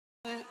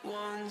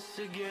once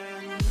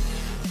again.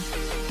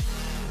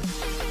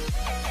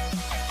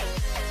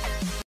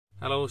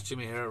 Hello, it's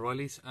Jimmy here at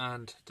Riley's,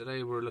 and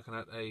today we're looking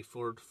at a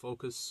Ford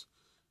Focus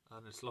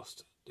and it's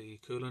lost the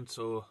coolant,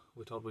 so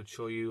we thought we'd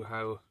show you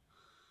how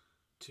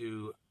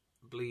to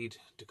bleed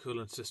the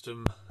coolant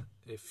system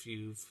if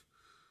you've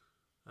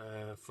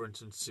for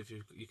instance, if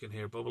you can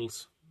hear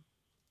bubbles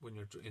when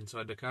you're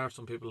inside the car.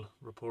 Some people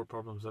report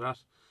problems with that,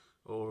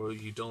 or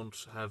you don't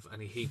have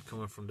any heat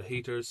coming from the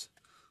heaters,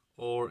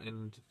 or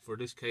for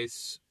this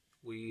case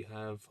we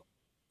have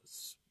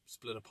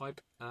split a pipe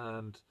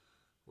and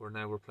we're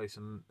now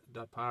replacing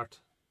that part,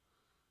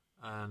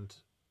 and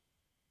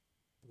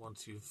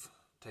once you've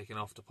taken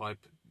off the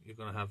pipe you're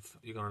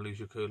gonna lose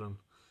your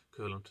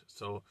coolant.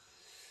 So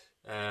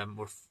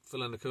we're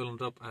filling the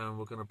coolant up and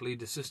we're going to bleed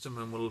the system,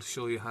 and we'll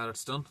show you how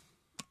it's done.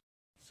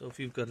 So if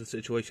you've got a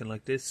situation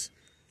like this,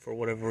 for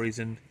whatever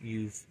reason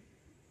you've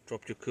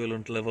dropped your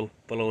coolant level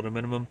below the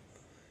minimum,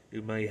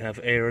 you may have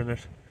air in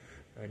it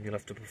and you'll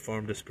have to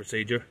perform this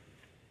procedure.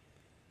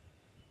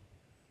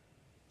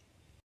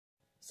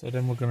 So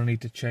then we're going to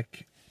need to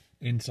check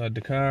inside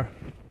the car,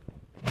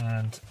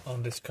 and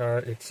on this car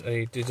it's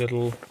a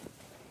digital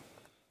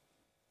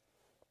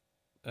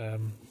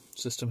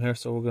system here,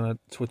 so we're going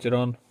to switch it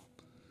on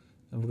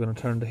and we're going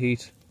to turn the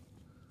heat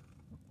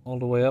all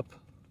the way up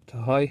to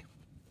high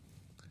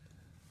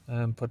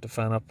and put the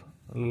fan up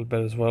a little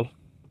bit as well.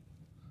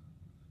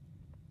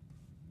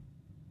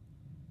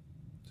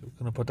 So we're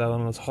going to put that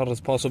on as hot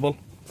as possible.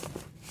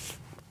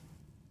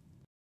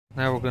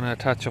 Now we're going to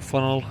attach a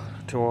funnel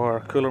to our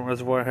coolant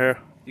reservoir here.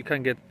 You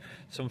can get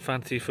some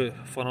fancy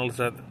funnels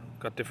that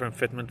got different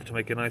fitment to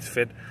make a nice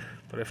fit,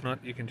 but if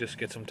not, you can just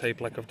get some tape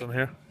like I've done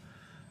here,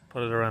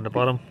 put it around the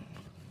bottom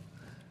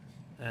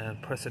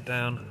and press it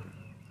down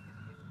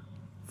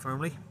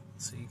firmly,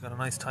 so you've got a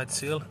nice tight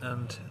seal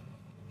and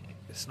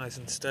it's nice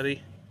and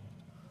steady.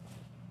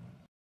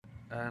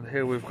 And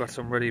here we've got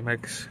some ready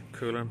mix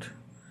coolant.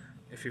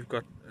 If you've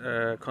got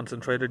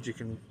concentrated, you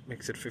can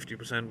mix it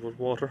 50% with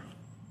water,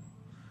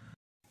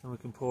 and we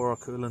can pour our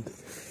coolant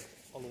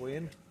all the way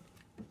in.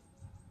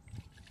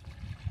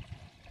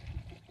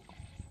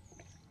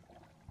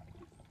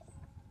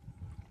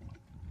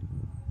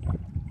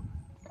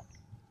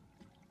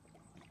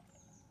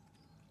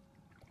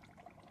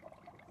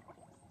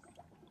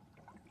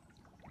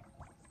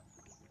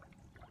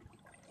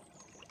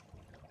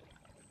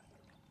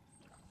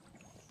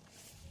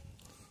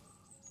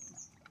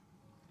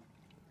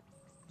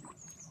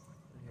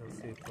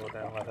 See it go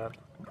down like that,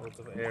 loads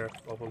of air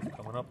bubbles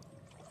coming up,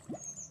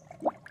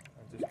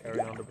 and just carry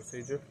on the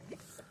procedure.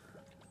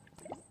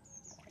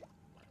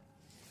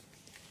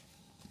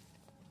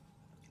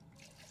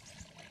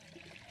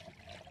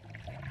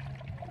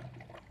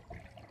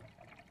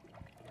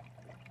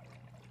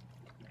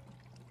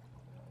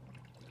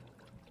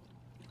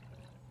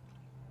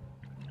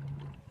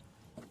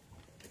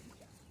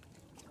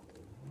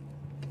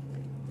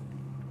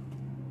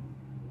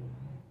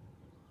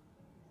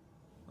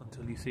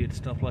 Until you see it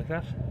stop like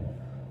that.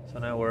 So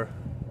now we're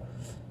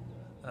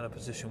at a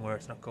position where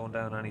it's not going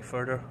down any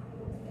further.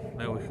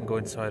 Now we can go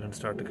inside and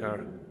start the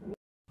car.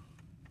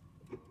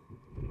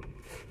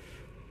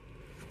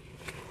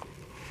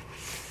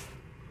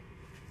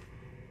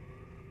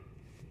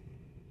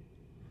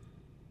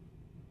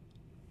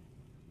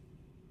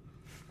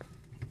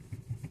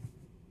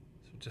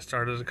 So just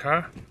started the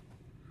car,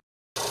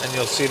 and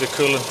you'll see the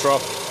coolant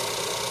drop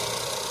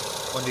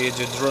when the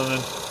engine's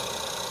running,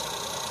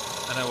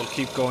 and it will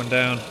keep going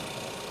down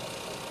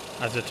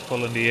as it's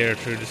pulling the air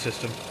through the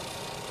system.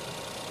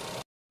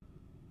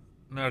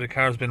 Now the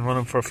car's been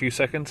running for a few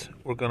seconds.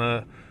 We're going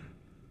to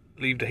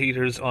leave the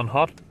heaters on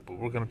hot, but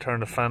we're going to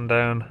turn the fan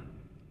down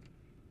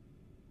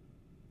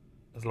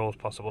as low as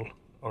possible,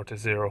 or to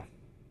zero.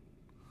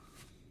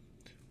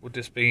 With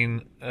this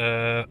being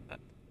an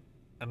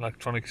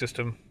electronic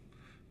system,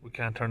 we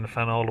can't turn the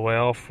fan all the way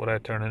off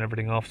without turning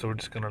everything off, so we're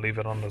just going to leave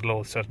it on as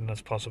low a setting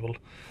as possible.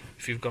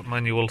 If you've got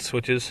manual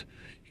switches,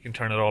 you can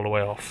turn it all the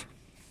way off.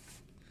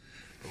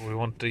 But we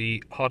want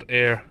the hot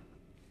air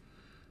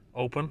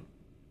open,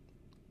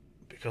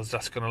 because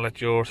that's going to let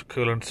your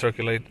coolant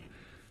circulate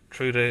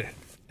through the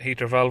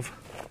heater valve,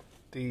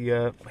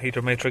 the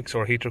heater matrix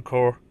or heater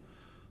core,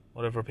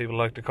 whatever people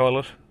like to call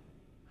it.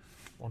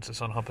 Once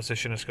it's on hot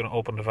position, it's going to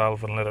open the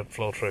valve and let it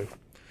flow through.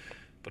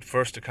 But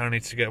first the car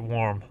needs to get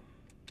warm.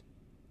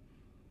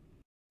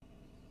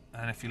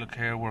 And if you look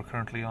here, we're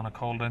currently on a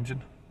cold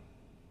engine.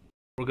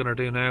 What we're going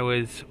to do now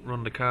is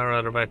run the car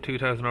at about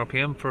 2000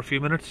 RPM for a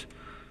few minutes,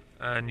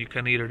 and you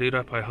can either do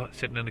that by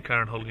sitting in the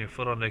car and holding your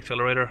foot on the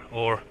accelerator,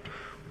 or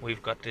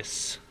we've got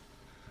this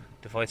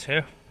device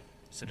here,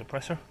 it's a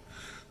depressor,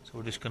 so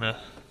we're just going to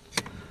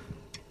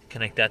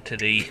connect that to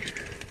the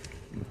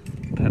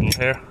pedal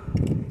here.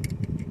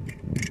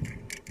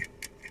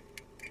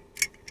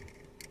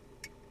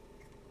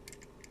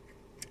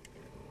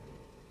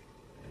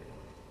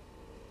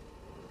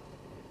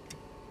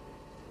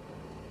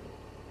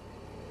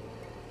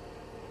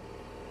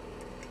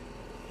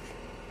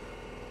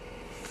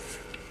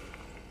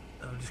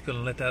 I'm just going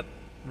to let that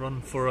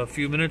run for a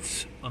few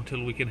minutes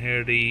until we can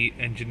hear the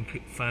engine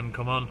fan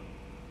come on,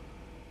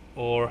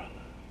 or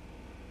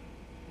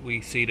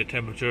we see the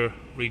temperature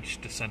reach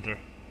the center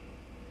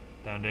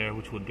down there,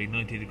 which would be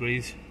 90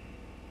 degrees.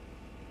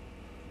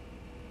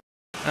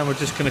 And we're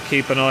just going to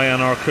keep an eye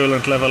on our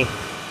coolant level.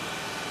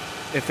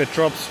 If it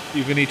drops,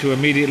 you need to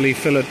immediately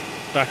fill it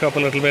back up a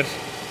little bit.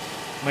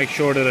 Make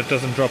sure that it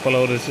doesn't drop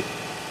below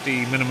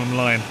the minimum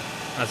line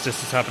as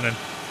this is happening.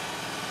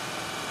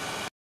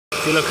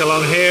 If you look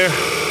along here,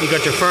 you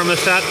got your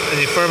thermostat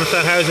and your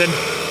thermostat housing,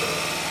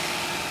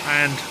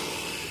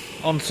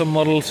 and on some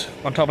models,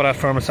 on top of that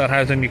thermostat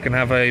housing, you can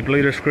have a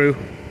bleeder screw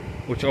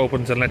which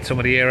opens and lets some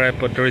of the air out,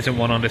 but there isn't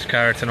one on this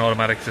car. It's an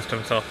automatic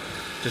system, so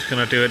just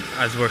going to do it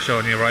as we're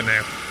showing you right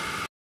now.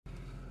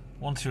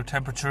 Once your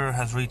temperature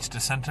has reached the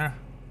center,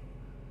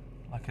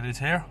 like it is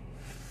here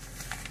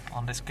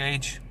on this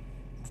gauge,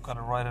 we've got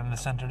it right in the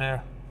center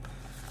there.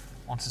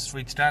 Once it's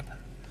reached that,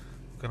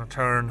 we're going to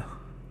turn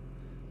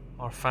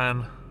our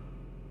fan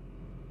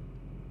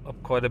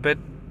up quite a bit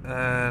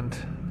and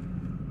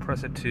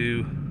press it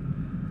to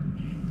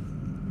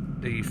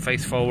the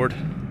face forward,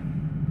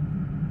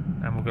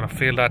 and we're going to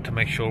feel that to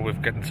make sure we're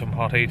getting some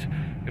hot heat.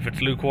 If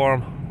it's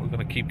lukewarm, we're going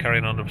to keep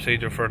carrying on the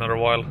procedure for another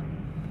while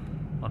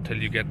until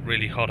you get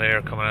really hot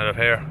air coming out of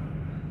here.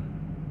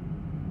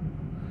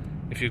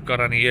 If you've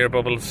got any air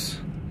bubbles,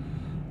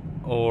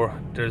 or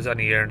there's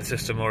any air in the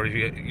system, or if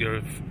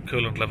your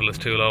coolant level is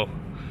too low,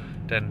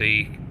 then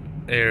the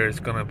air is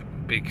going to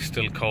be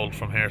still cold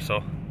from here.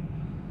 So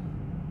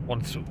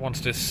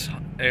once this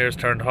air is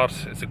turned hot,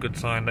 it's a good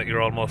sign that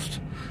you're almost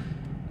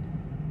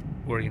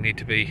where you need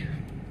to be.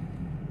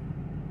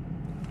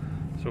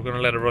 So we're going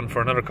to let it run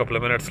for another couple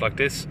of minutes like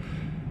this,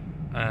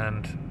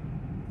 and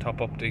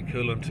top up the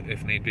coolant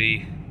if need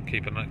be,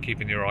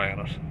 keeping your eye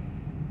on it.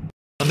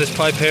 On this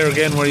pipe here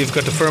again, where you've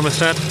got the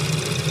thermostat,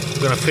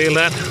 we're going to feel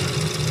that,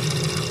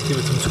 give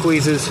it some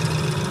squeezes,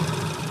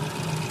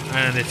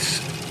 and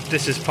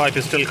this pipe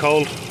is still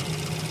cold.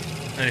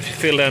 And if you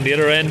feel down the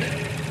other end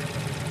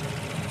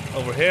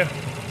over here,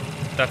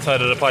 that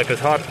side of the pipe is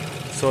hot,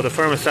 so the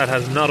thermostat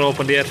has not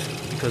opened yet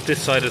because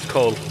this side is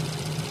cold.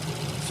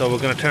 So we're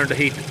going to turn the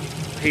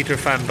heater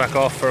fan back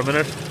off for a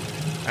minute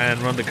and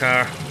run the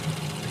car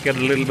to get a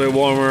little bit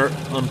warmer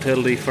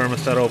until the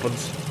thermostat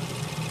opens.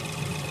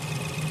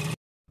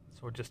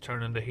 So we're just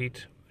turning the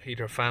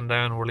heater fan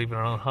down. We're leaving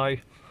it on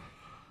high.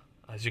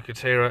 As you could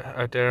see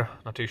out there,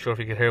 not too sure if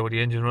you could hear with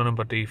the engine running,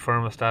 but the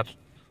thermostat,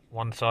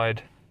 one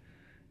side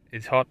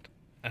is hot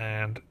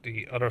and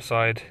the other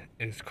side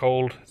is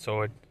cold,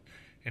 so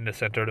in the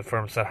center the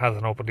thermostat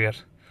hasn't opened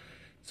yet.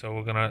 So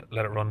we're gonna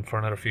let it run for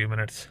another few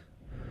minutes,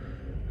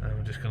 and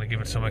we're just gonna give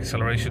it some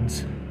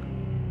accelerations.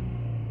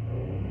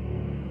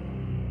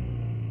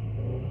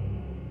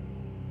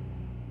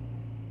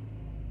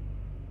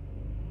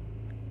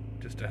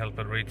 Just to help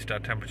it reach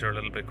that temperature a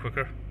little bit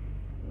quicker.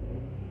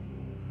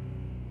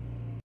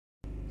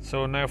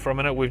 So now for a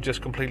minute we've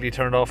just completely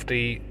turned off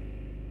the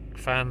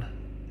fan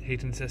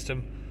heating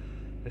system.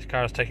 This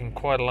car is taking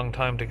quite a long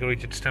time to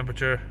reach its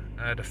temperature.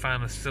 The fan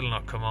has still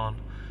not come on,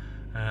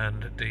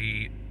 and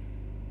the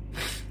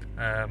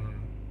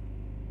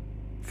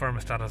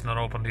thermostat has not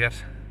opened yet.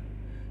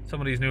 Some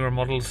of these newer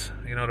models,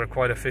 you know, they're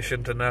quite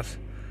efficient in that,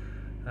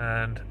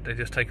 and they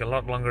just take a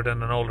lot longer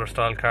than an older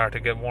style car to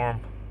get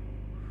warm.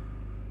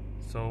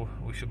 So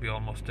we should be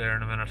almost there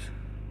in a minute.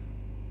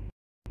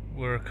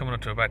 We're coming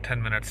up to about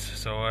 10 minutes,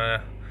 so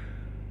I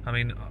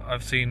mean,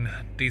 I've seen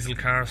diesel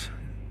cars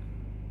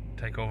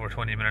take over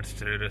 20 minutes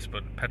to do this,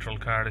 but petrol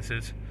car this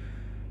is,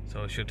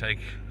 so it should take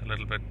a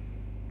little bit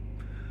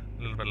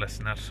less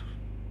than that.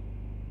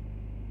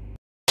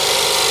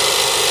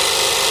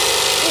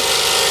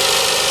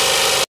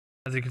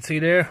 As you can see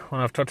there,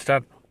 when I've touched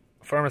that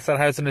thermostat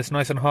housing, it's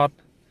nice and hot.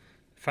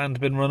 Fan's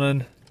been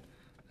running,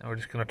 and we're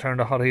just going to turn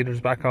the hot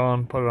heaters back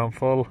on, put it on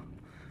full,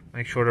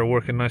 make sure they're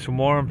working nice and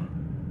warm,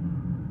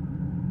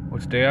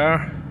 which they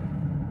are,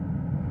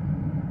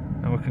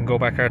 and we can go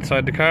back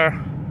outside the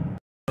car.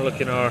 Look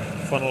in our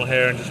funnel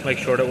here and just make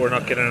sure that we're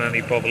not getting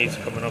any bubbles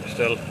coming up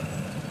still.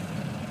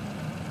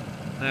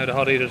 Now the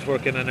hot heater's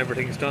working and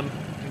everything's done.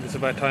 I think it's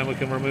about time we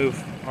can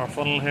remove our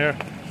funnel here,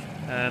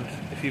 and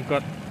if you've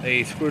got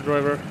a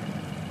screwdriver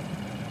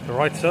the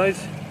right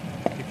size,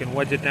 you can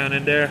wedge it down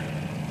in there,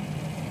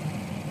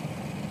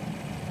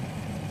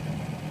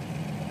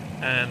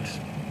 and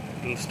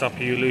it'll stop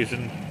you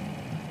losing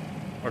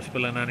or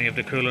spilling any of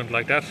the coolant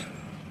like that,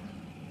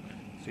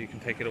 so you can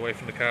take it away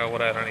from the car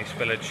without any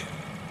spillage.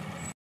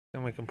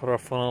 Then we can put our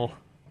funnel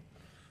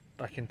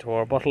back into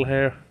our bottle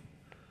here,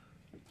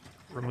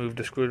 remove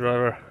the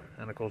screwdriver,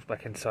 and it goes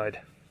back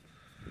inside.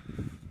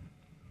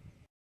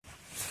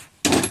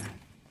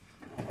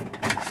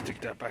 Stick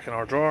that back in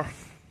our drawer.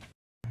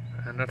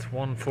 And that's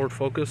one Ford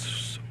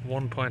Focus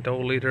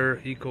 1.0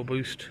 litre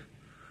EcoBoost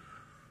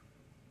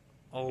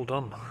all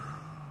done.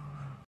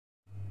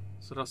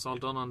 So that's all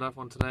done on that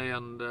one today,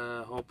 and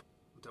hope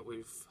that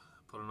we've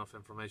put enough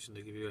information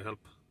to give you help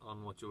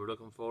on what you were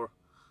looking for.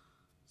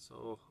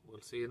 So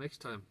we'll see you next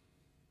time.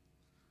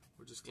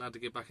 we're just glad to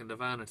get back in the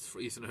van. It's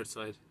freezing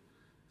outside.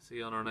 See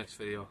you on our next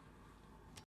video.